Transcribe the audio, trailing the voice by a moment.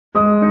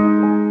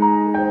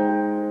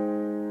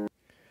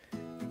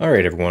All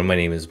right, everyone, my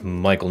name is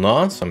Michael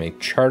Nauss. I'm a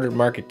chartered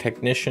market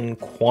technician,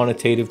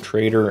 quantitative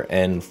trader,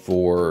 and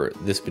for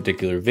this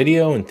particular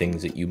video and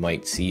things that you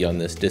might see on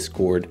this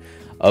Discord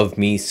of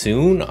me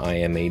soon, I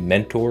am a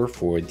mentor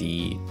for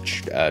the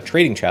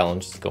trading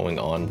challenge that's going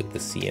on with the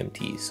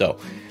CMT. So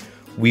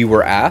we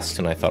were asked,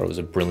 and I thought it was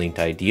a brilliant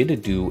idea, to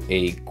do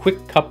a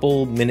quick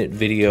couple-minute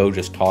video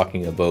just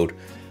talking about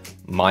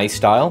my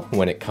style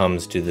when it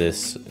comes to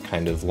this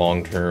kind of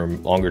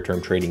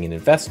longer-term trading and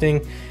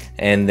investing,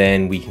 and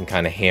then we can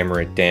kind of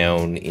hammer it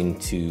down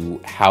into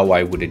how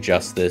I would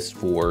adjust this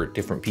for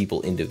different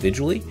people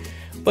individually,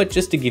 but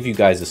just to give you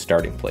guys a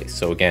starting place.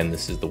 So again,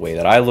 this is the way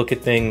that I look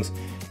at things.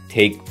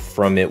 Take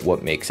from it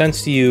what makes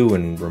sense to you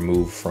and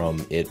remove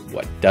from it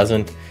what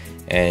doesn't,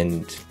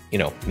 and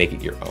make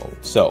it your own.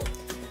 So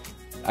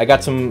I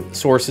got some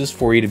sources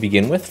for you to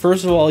begin with.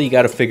 First of all, you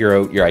got to figure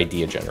out your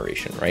idea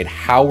generation, right?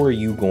 How are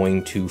you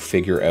going to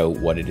figure out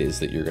what it is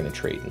that you're going to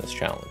trade in this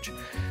challenge?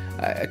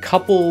 A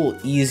couple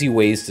easy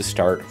ways to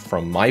start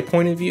from my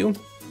point of view,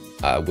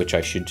 which I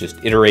should just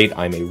iterate.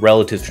 I'm a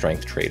relative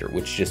strength trader,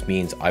 which just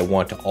means I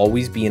want to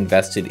always be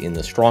invested in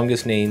the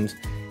strongest names,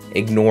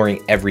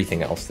 ignoring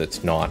everything else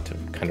that's not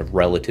kind of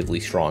relatively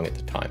strong at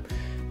the time.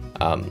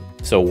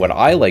 So what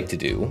I like to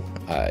do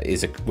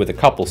is with a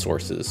couple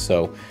sources.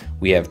 So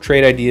we have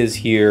Trade Ideas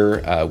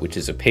here, which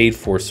is a paid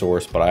for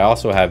source, but I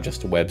also have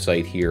just a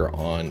website here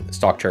on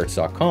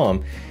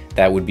stockcharts.com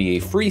that would be a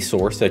free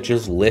source that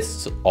just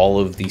lists all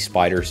of the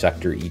spider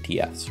sector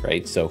ETFs,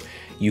 right? So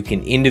you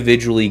can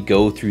individually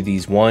go through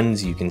these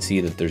ones. You can see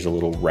that there's a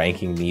little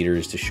ranking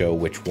meters to show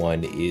which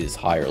one is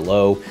high or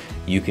low.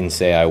 You can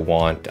say I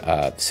want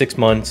 6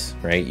 months,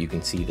 right? You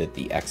can see that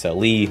the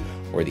XLE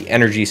or the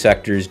energy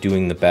sector is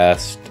doing the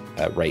best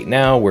right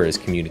now, whereas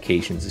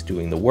communications is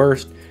doing the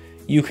worst.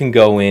 You can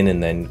go in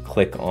and then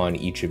click on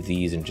each of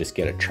these and just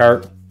get a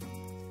chart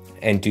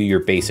and do your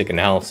basic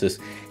analysis,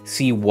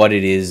 see what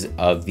it is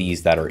of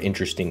these that are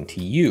interesting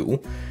to you.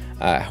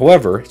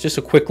 However, it's just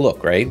a quick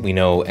look, right? We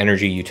know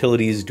energy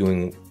utilities is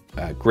doing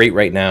great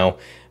right now.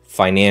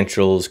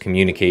 Financials,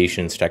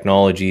 communications,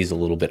 technology is a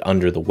little bit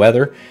under the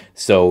weather.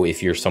 So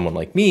if you're someone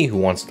like me who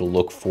wants to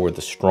look for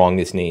the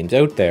strongest names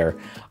out there,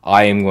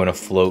 I am going to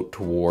float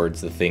towards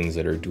the things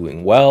that are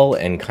doing well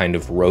and kind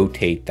of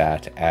rotate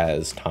that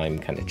as time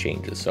kind of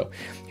changes. So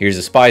here's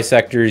the SPY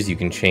sectors. You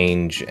can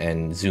change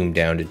and zoom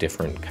down to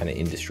different kind of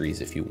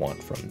industries if you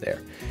want from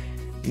there.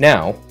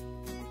 Now,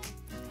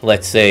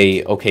 let's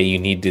say, okay, you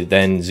need to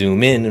then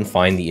zoom in and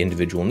find the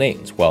individual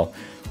names. Well,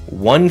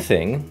 one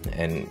thing,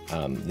 and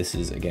this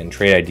is again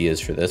Trade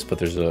Ideas for this, but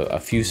there's a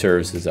few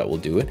services that will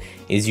do it,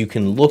 is you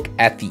can look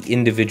at the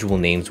individual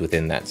names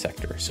within that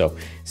sector. So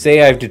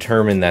say I've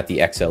determined that the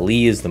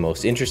XLE is the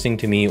most interesting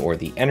to me, or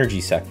the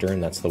energy sector,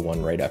 and that's the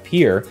one right up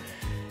here,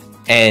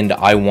 and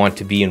I want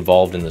to be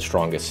involved in the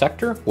strongest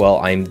sector. Well,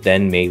 I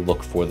then may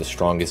look for the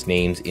strongest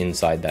names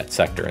inside that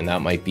sector, and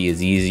that might be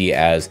as easy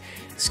as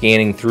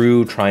scanning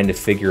through, trying to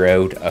figure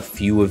out a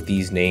few of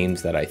these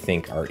names that I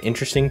think are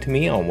interesting to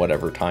me on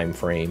whatever time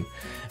frame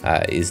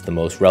is the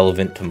most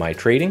relevant to my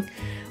trading.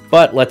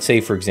 But let's say,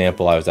 for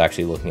example, I was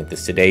actually looking at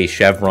this today.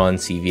 Chevron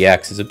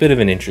CVX is a bit of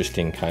an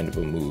interesting kind of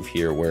a move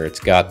here, where it's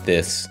got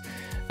this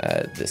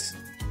this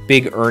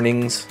big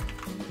earnings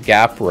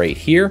gap right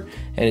here,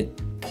 and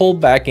it pulled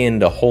back in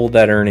to hold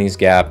that earnings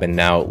gap, and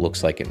now it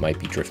looks like it might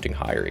be drifting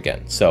higher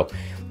again. So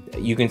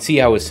you can see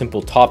how a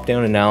simple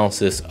top-down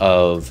analysis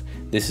of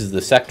this is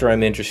the sector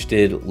I'm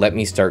interested, let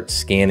me start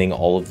scanning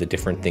all of the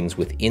different things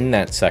within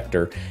that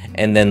sector,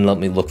 and then let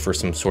me look for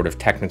some sort of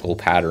technical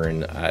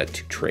pattern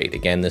to trade.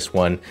 Again, this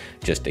one,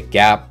 just a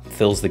gap,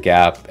 fills the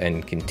gap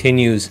and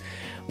continues.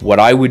 What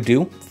I would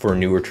do for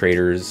newer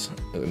traders,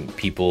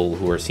 people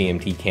who are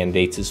CMT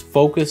candidates, is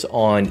focus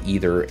on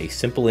either a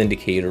simple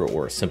indicator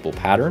or a simple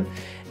pattern,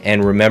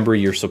 and remember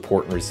your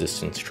support and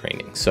resistance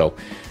training. So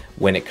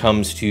when it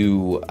comes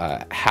to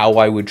how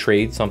I would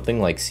trade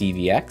something like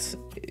CVX,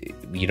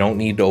 you don't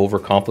need to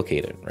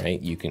overcomplicate it,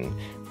 right? You can,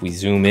 if we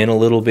zoom in a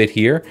little bit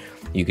here,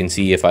 you can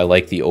see if I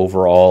like the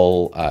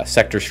overall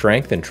sector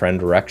strength and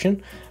trend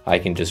direction, I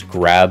can just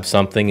grab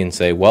something and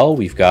say, well,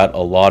 we've got a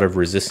lot of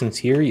resistance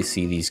here. You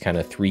see these kind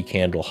of 3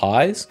 candle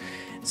highs.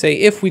 Say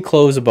if we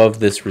close above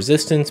this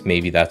resistance,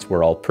 maybe that's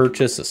where I'll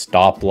purchase. A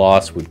stop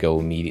loss would go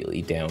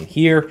immediately down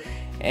here,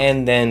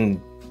 and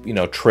then,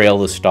 trail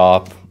the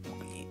stop.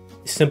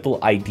 Simple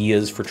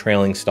ideas for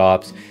trailing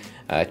stops.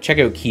 Check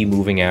out key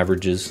moving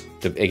averages,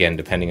 again,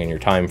 depending on your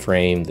time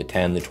frame, the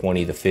 10, the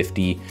 20, the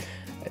 50.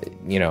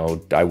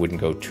 I wouldn't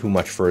go too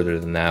much further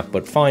than that,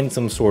 but find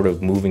some sort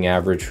of moving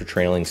average for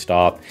trailing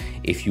stop.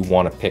 If you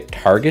want to pick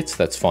targets,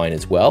 that's fine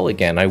as well.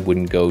 Again, I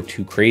wouldn't go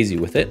too crazy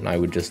with it, and I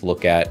would just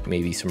look at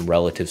maybe some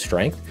relative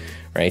strength,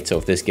 right? So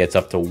if this gets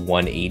up to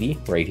 180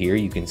 right here,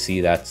 you can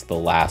see that's the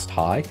last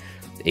high.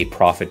 A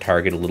profit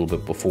target a little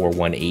bit before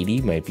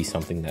 180 might be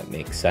something that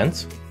makes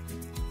sense.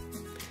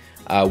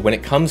 When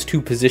it comes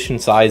to position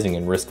sizing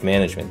and risk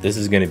management, this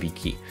is going to be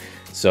key.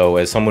 So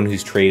as someone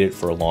who's traded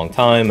for a long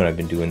time, and I've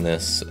been doing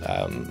this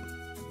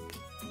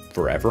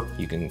forever.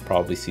 You can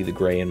probably see the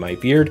gray in my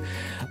beard.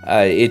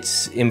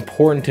 It's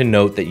important to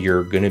note that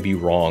you're going to be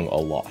wrong a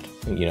lot.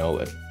 You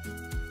know,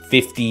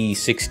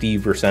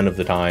 50-60% of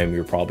the time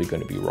you're probably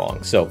going to be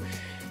wrong. So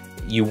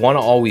you want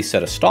to always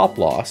set a stop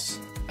loss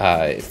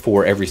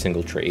for every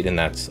single trade, and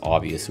that's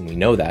obvious and we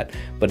know that.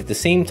 But at the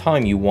same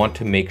time, you want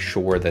to make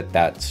sure that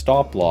that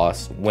stop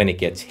loss, when it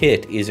gets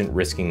hit, isn't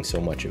risking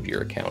so much of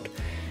your account.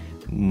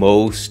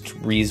 Most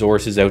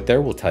resources out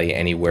there will tell you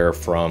anywhere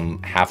from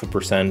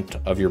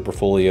 0.5% of your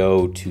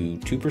portfolio to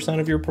 2%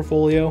 of your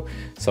portfolio,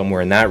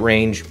 somewhere in that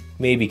range.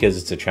 Maybe because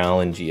it's a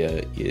challenge,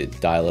 you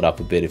dial it up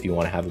a bit if you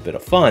want to have a bit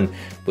of fun,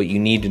 but you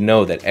need to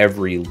know that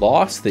every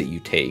loss that you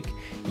take,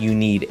 you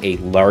need a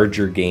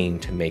larger gain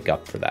to make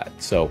up for that.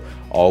 So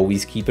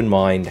always keep in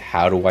mind,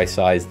 how do I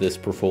size this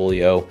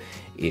portfolio?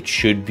 It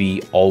should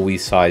be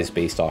always sized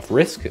based off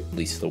risk, at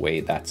least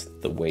that's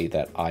the way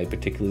that I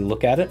particularly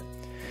look at it.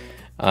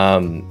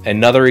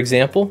 Another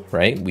example,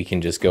 right? We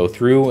can just go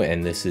through,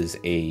 and this is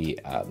a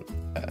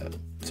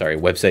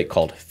website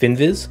called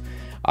Finviz.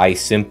 I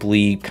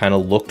simply kind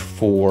of looked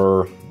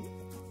for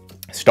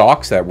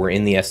stocks that were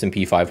in the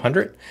S&P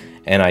 500,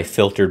 and I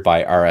filtered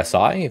by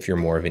RSI, if you're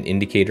more of an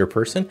indicator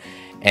person,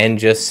 and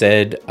just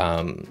said,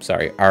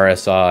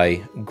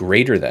 RSI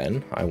greater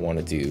than, I want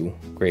to do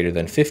greater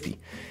than 50.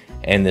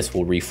 And this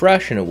will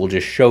refresh, and it will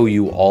just show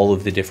you all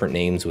of the different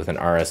names with an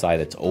RSI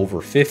that's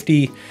over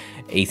 50.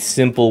 A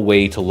simple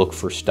way to look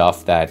for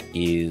stuff that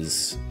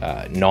is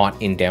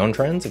not in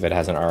downtrends. If it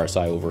has an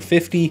RSI over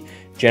 50,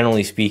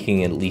 generally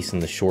speaking, at least in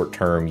the short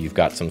term, you've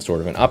got some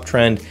sort of an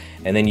uptrend,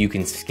 and then you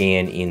can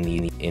scan in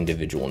the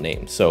individual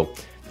names. So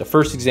the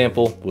first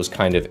example was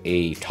kind of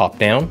a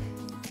top-down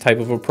type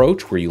of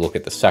approach where you look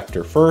at the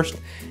sector first,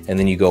 and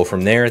then you go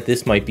from there.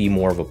 This might be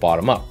more of a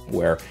bottom-up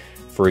where,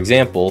 for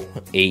example,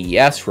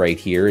 AES right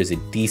here is a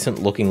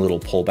decent looking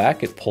little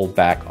pullback. It pulled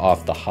back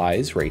off the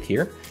highs right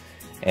here,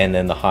 and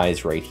then the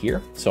highs right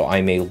here. So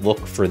I may look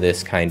for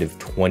this kind of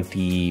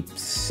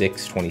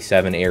 26,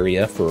 27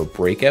 area for a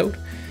breakout.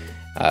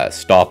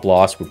 Stop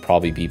loss would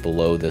probably be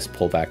below this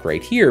pullback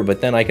right here,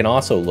 but then I can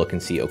also look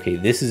and see, okay,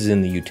 this is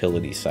in the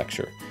utility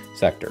sector.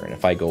 And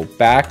if I go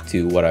back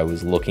to what I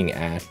was looking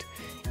at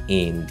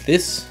in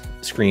this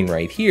screen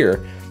right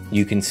here,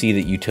 you can see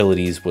that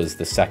utilities was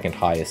the second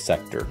highest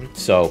sector.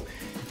 So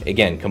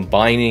again,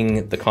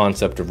 combining the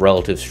concept of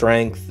relative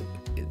strength,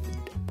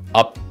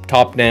 up,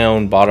 top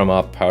down, bottom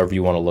up, however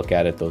you want to look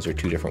at it, those are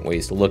two different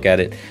ways to look at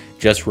it.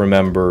 Just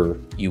remember,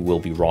 you will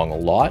be wrong a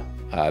lot.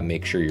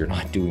 Make sure you're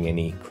not doing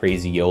any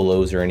crazy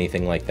YOLOs or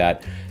anything like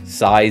that.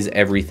 Size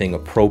everything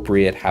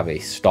appropriate, have a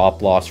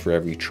stop loss for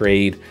every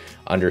trade.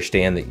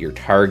 Understand that your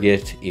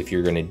target, if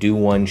you're going to do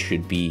one,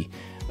 should be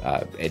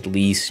at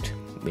least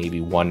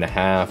maybe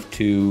 1.5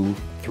 to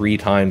 3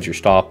 times your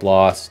stop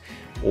loss,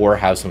 or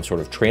have some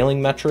sort of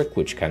trailing metric,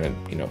 which kind of,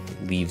 you know,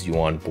 leaves you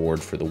on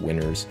board for the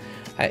winners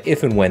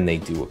if and when they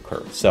do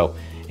occur. So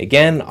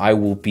again, I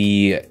will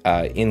be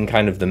in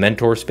kind of the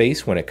mentor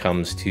space when it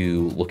comes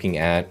to looking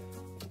at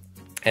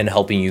and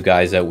helping you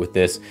guys out with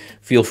this.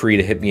 Feel free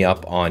to hit me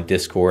up on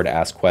Discord,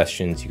 ask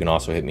questions. You can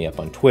also hit me up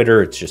on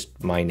Twitter. It's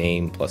just my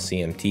name plus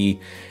CMT.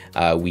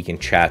 We can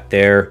chat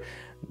there.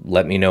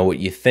 Let me know what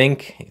you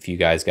think. If you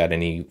guys got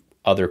any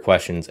other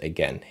questions,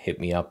 again, hit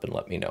me up and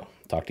let me know.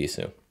 Talk to you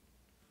soon.